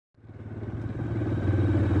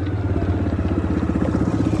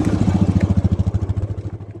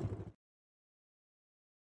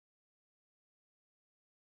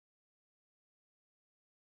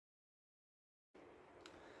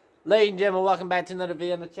Ladies and gentlemen, welcome back to another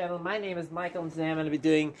video on the channel. My name is Michael, and today I'm going to be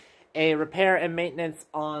doing a repair and maintenance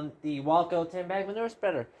on the Walco 10-bag manure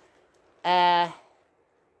spreader. Yeah,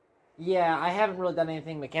 I haven't really done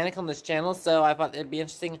anything mechanical on this channel, so I thought it'd be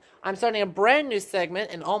interesting. I'm starting a brand new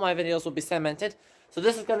segment, and all my videos will be segmented. So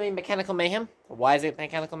this is going to be Mechanical Mayhem. Why is it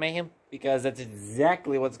Mechanical Mayhem? Because that's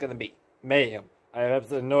exactly what it's going to be. Mayhem. I have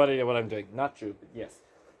absolutely no idea what I'm doing. Not true, but yes.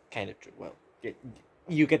 Kind of true. Well,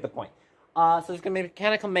 you get the point. So there's going to be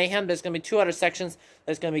Mechanical Mayhem. There's going to be two other sections.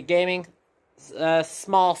 There's going to be gaming.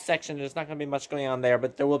 Small section. There's not going to be much going on there,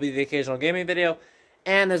 but there will be the occasional gaming video.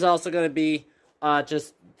 And there's also going to be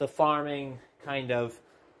just the farming kind of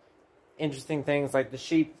interesting things like the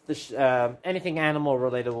sheep, anything animal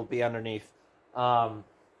related will be underneath.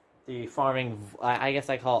 The farming, I guess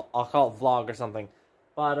I'll call it vlog or something.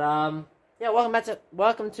 But yeah,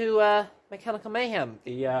 welcome to Mechanical Mayhem,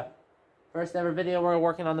 the first ever video. We're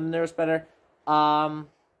working on the manure spreader. Yeah,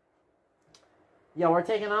 we're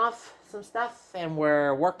taking off some stuff and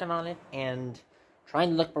we're working on it and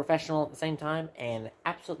trying to look professional at the same time and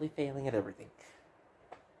absolutely failing at everything.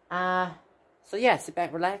 So yeah, sit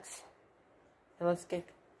back, relax, and let's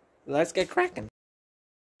get cracking.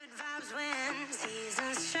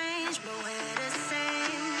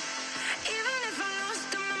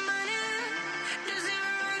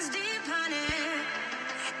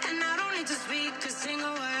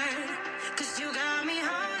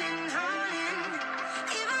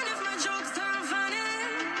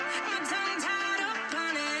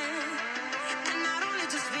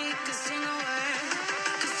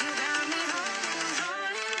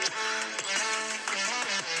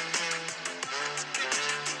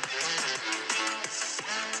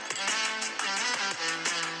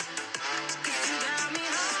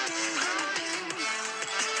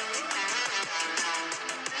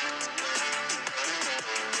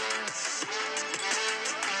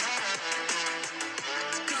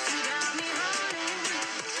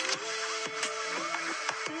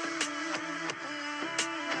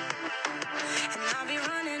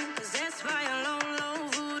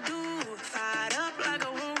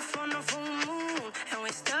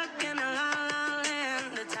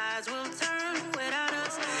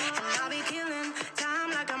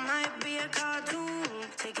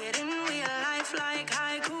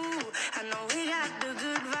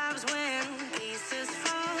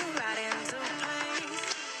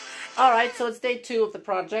 Alright, so it's day 2 of the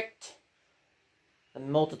project. A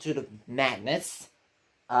multitude of madness.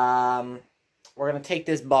 We're gonna take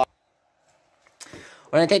this box.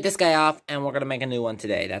 We're gonna take this guy off and we're gonna make a new one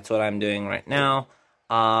today. That's what I'm doing right now.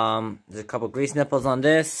 There's a couple grease nipples on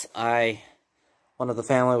this. One of the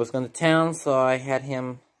family was going to town, so I had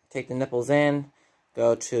him take the nipples in,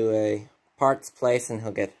 go to a parts place, and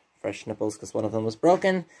he'll get fresh nipples because one of them was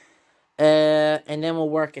broken. And then we'll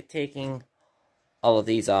work at taking all of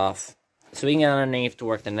these off, so we can get underneath to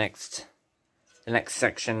work the next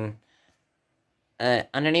section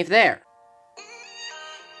underneath there.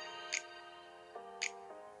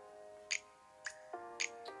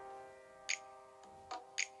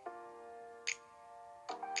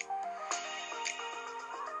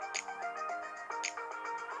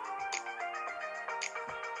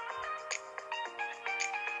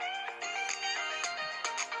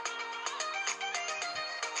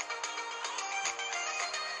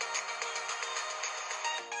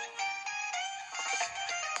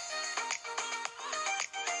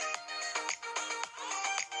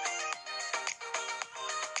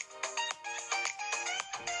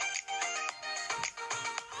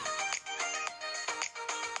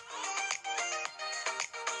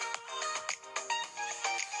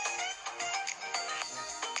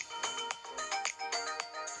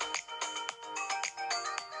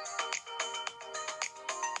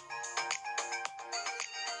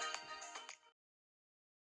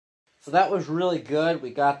 So that was really good. We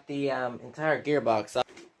got the entire gearbox up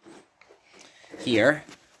here.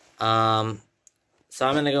 So I'm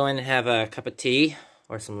going to go in and have a cup of tea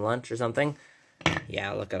or some lunch or something.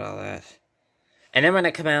 Yeah, look at all that. And then I'm going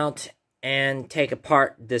to come out and take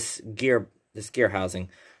apart this gear housing.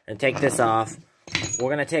 And take this off. We're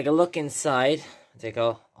going to take a look inside. Take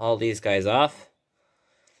all these guys off.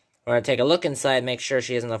 We're going to take a look inside, make sure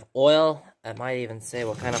she has enough oil. I might even say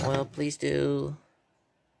what kind of oil, please do.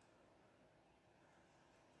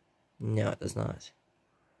 No, it does not.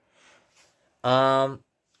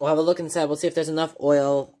 We'll have a look inside. We'll see if there's enough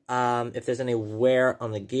oil, if there's any wear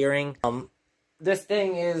on the gearing. This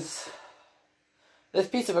piece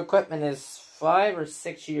of equipment is 5 or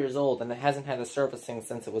 6 years old, and it hasn't had a servicing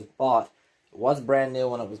since it was bought. It was brand new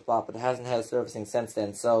when it was bought, but it hasn't had a servicing since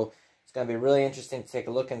then. So it's going to be really interesting to take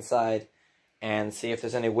a look inside and see if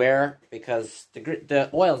there's any wear, because the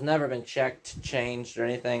oil's never been checked, changed, or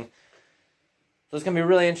anything. So it's going to be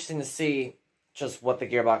really interesting to see just what the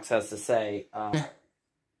gearbox has to say.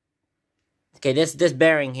 Okay, this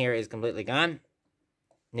bearing here is completely gone.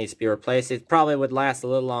 Needs to be replaced. It probably would last a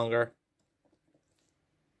little longer.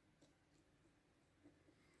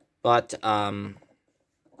 But, we're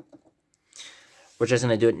just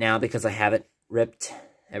going to do it now because I have it ripped,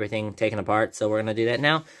 everything taken apart. So we're going to do that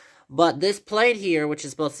now. But this plate here, which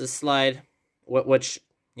is supposed to slide, which,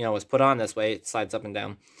 you know, was put on this way, it slides up and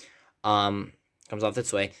down, comes off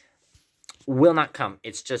this way, will not come.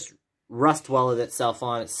 It's just rust welded itself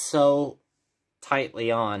on. It's so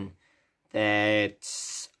tightly on that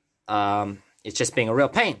it's just being a real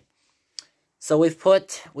pain. So we've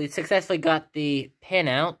successfully got the pin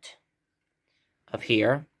out of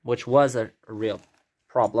here, which was a real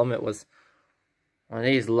problem. It was one of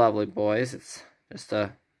these lovely boys. It's just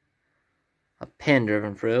a pin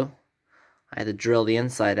driven through. I had to drill the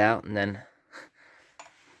inside out and then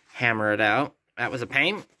hammer it out. That was a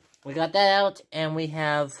pain. We got that out, and we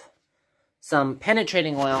have some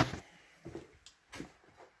penetrating oil.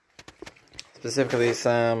 Specifically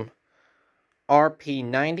some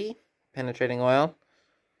RP90 penetrating oil.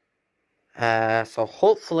 So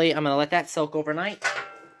hopefully I'm going to let that soak overnight.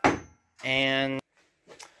 And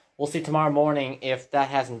we'll see tomorrow morning if that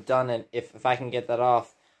hasn't done it, if I can get that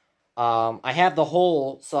off. I have the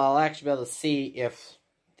hole, so I'll actually be able to see if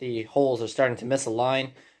the holes are starting to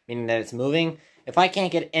misalign, meaning that it's moving. If I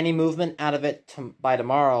can't get any movement out of it by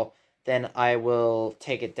tomorrow, then I will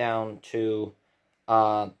take it down to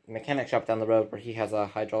mechanic shop down the road where he has a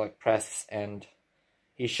hydraulic press, and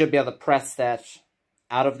he should be able to press that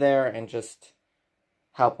out of there and just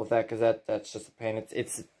help with that, because that's just a pain.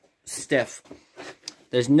 It's stiff.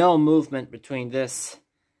 There's no movement between this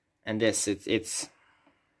and this. It's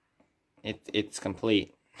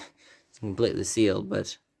complete. It's completely sealed,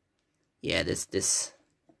 but yeah, this.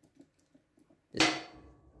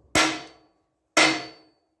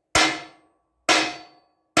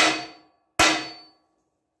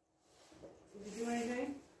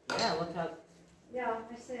 Yeah, look how... Yeah,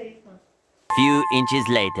 I see. Few inches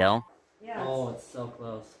later. Yeah. Oh, it's so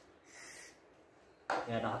close.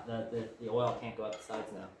 Yeah, the oil can't go up the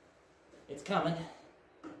sides now. It's coming.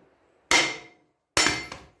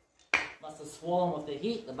 Must have swollen with the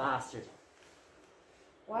heat, the bastard.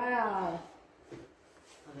 Wow.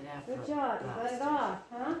 Look at that. Good job. You got it off,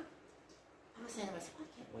 huh? I was saying to myself, I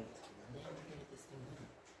can't wait till Monday. I'm gonna get this thing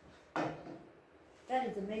done. That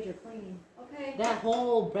is a major cleaning. Okay. That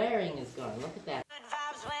whole bearing is gone. Look at that. Good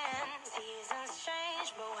vibes when seasons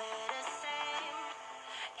change, but we're the same.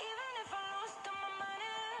 Even if I lost all my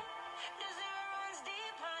money, the zero runs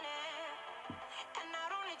deep, honey. And I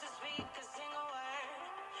don't need to speak a single word,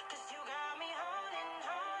 'cause you got me holding,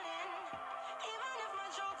 holding. Even if my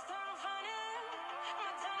jokes turn funny,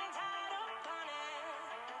 my tongue tied up on it.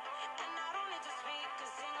 And I don't need to speak a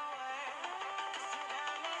single word, 'cause you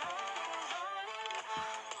got me holding, holding.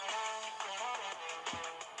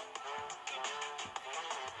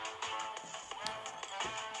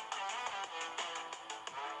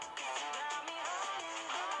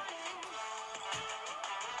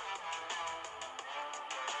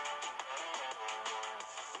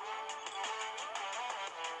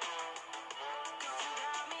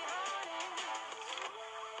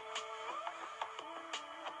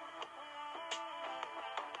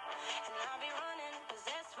 And I'll be running,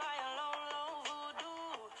 possessed by a low, low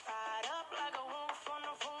voodoo. Fired up like a wolf on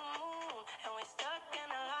a full moon. And we're stuck in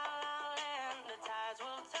a la la land. The tides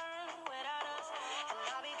will turn without us. And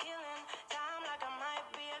I'll be killing time like I might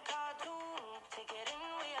be a cartoon. Take it in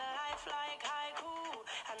real life like haiku.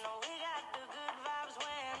 I know we got the good vibes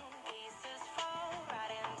when pieces fall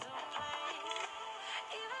right into place.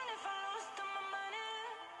 Even if I lost all my money,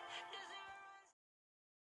 the zero runs.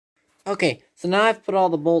 Okay, so now I've put all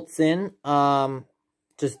the bolts in,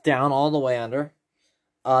 just down all the way under.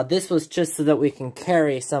 This was just so that we can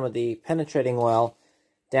carry some of the penetrating oil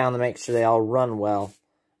down to make sure they all run well,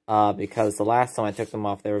 because the last time I took them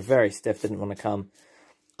off, they were very stiff, didn't want to come.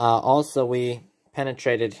 Also, we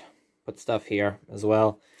put stuff here as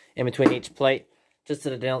well, in between each plate, just so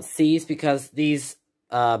that they don't seize, because these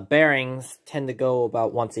bearings tend to go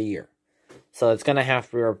about once a year. So it's going to have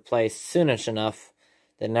to be replaced soonish enough.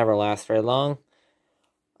 They never last very long.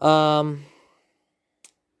 So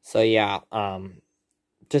yeah,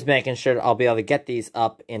 just making sure I'll be able to get these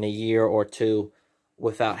up in a year or two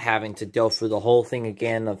without having to go through the whole thing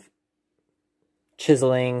again of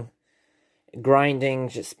chiseling, grinding,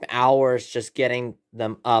 just hours just getting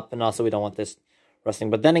them up. And also we don't want this rusting.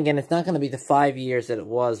 But then again, it's not going to be the 5 years that it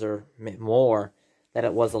was, or more, that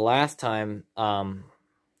it was the last time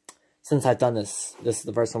since I've done this. This is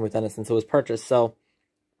the first time we've done it since it was purchased. So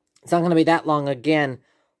it's not going to be that long again,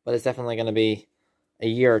 but it's definitely going to be a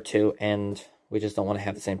year or two, and we just don't want to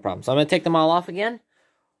have the same problem. So I'm going to take them all off again.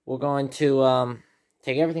 We're going to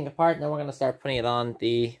take everything apart, and then we're going to start putting it on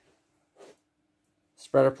the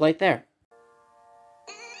spreader plate there.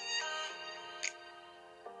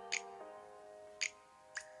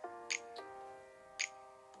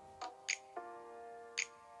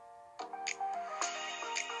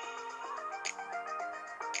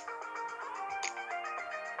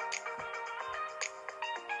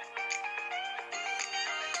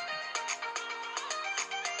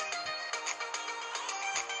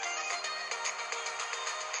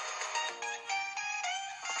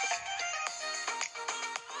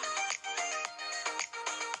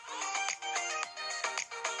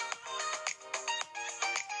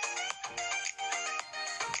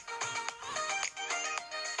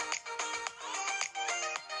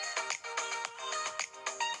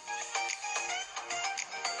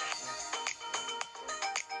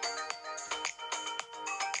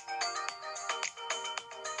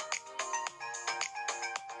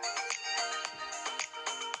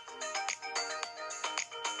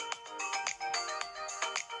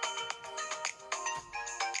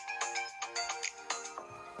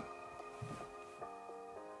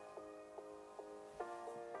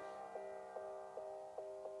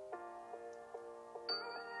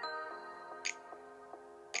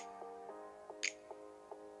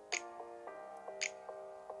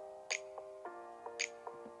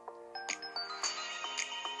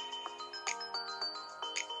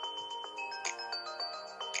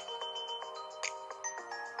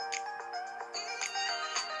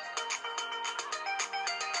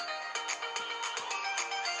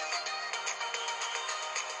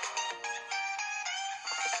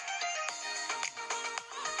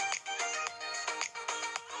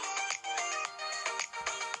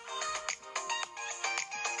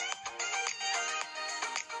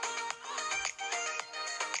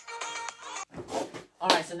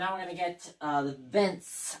 Alright, so now we're going to get the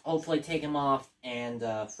vents, hopefully take them off and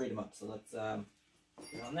free them up. So let's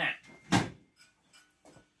get on that.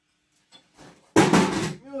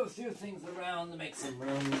 Move a few things around to make some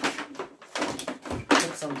room.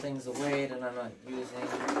 Put some things away that I'm not using,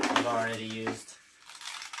 I've already used.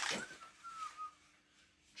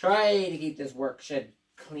 Try to keep this work shed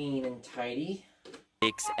clean and tidy.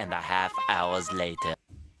 6.5 hours later.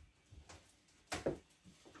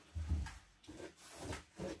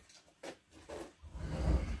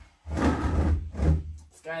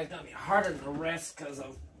 This guy's gonna be harder than the rest because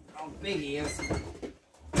of how big he is.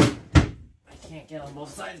 I can't get on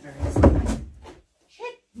both sides very easily.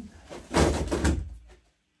 Shit!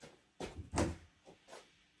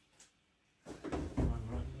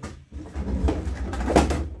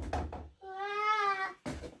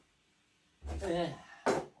 Okay.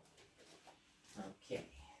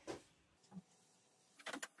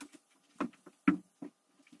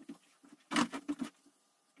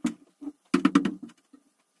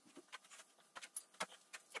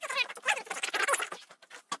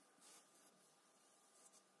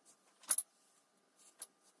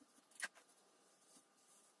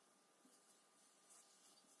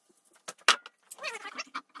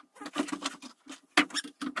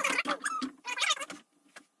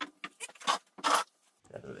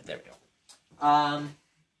 There we go.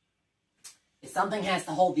 If something has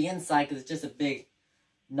to hold the inside because it's just a big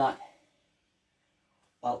nut.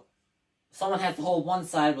 Well, someone has to hold one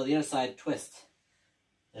side while the other side twists.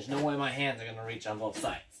 There's no way my hands are going to reach on both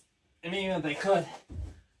sides. And even if they could,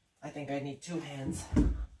 I think I need two hands.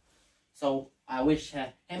 So I wish...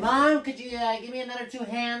 hey, Mom, could you give me another two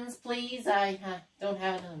hands, please? I don't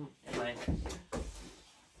have it in mine.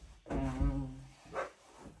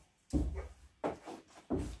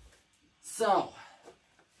 So,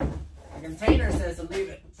 the container says to leave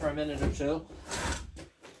it for a minute or two.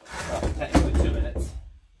 Well, technically 2 minutes.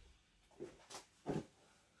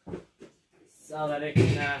 So that it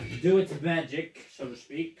can do its magic, so to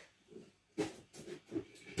speak.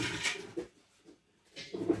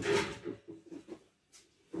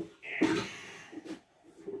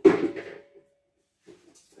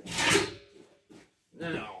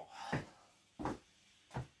 No.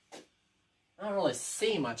 I don't really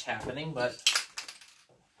see much happening, but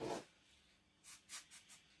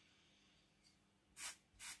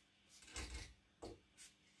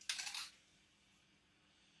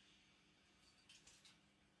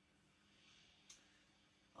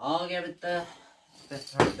I'll give it the...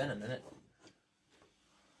 It's already been a minute.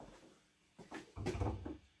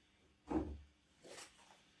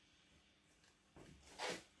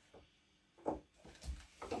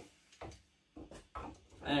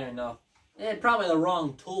 I don't know. Probably the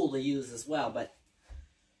wrong tool to use as well, but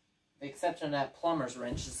the exception of that plumber's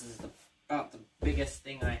wrench, this is about the biggest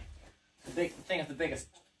thing the thing with the biggest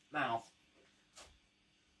mouth.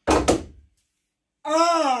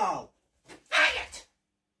 Oh! Dang it!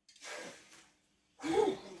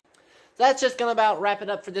 So that's just gonna about wrap it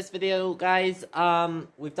up for this video, guys.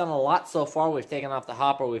 We've done a lot so far. We've taken off the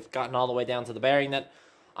hopper. We've gotten all the way down to the bearing that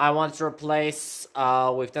I wanted to replace.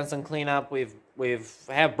 We've done some cleanup. We've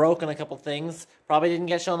broken a couple things. Probably didn't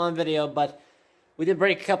get shown on video, but we did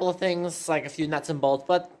break a couple of things, like a few nuts and bolts.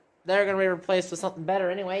 But they're gonna be replaced with something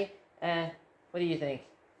better anyway. What do you think?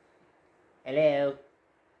 Hello?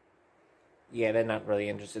 Yeah, they're not really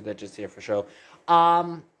interested. They're just here for show.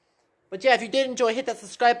 But yeah, if you did enjoy, hit that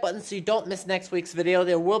subscribe button so you don't miss next week's video.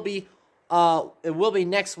 There will be, it will be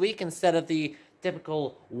next week instead of the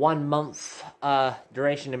typical 1 month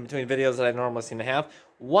duration in between videos that I normally seem to have.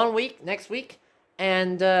 1 week next week.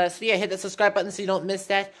 And so yeah, hit that subscribe button so you don't miss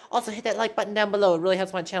that. Also, hit that like button down below. It really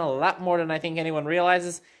helps my channel a lot more than I think anyone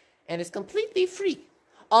realizes. And it's completely free.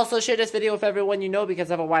 Also, share this video with everyone you know, because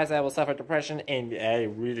otherwise I will suffer depression, and I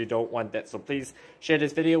really don't want that. So please share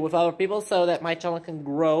this video with other people so that my channel can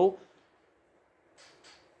grow.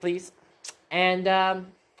 Please. And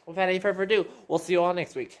without any further ado, we'll see you all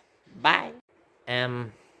next week. Bye.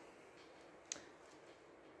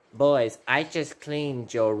 Boys, I just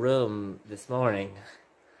cleaned your room this morning.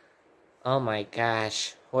 Oh my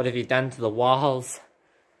gosh. What have you done to the walls?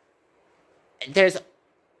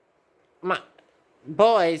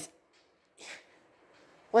 Boys,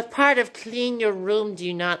 what part of clean your room do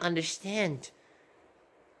you not understand?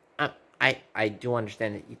 I do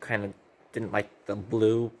understand that you kind of didn't like the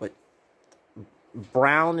blue, but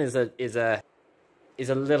brown is a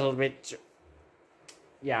little bit.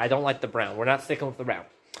 Yeah, I don't like the brown. We're not sticking with the brown.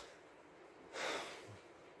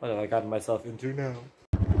 What have I gotten myself into now?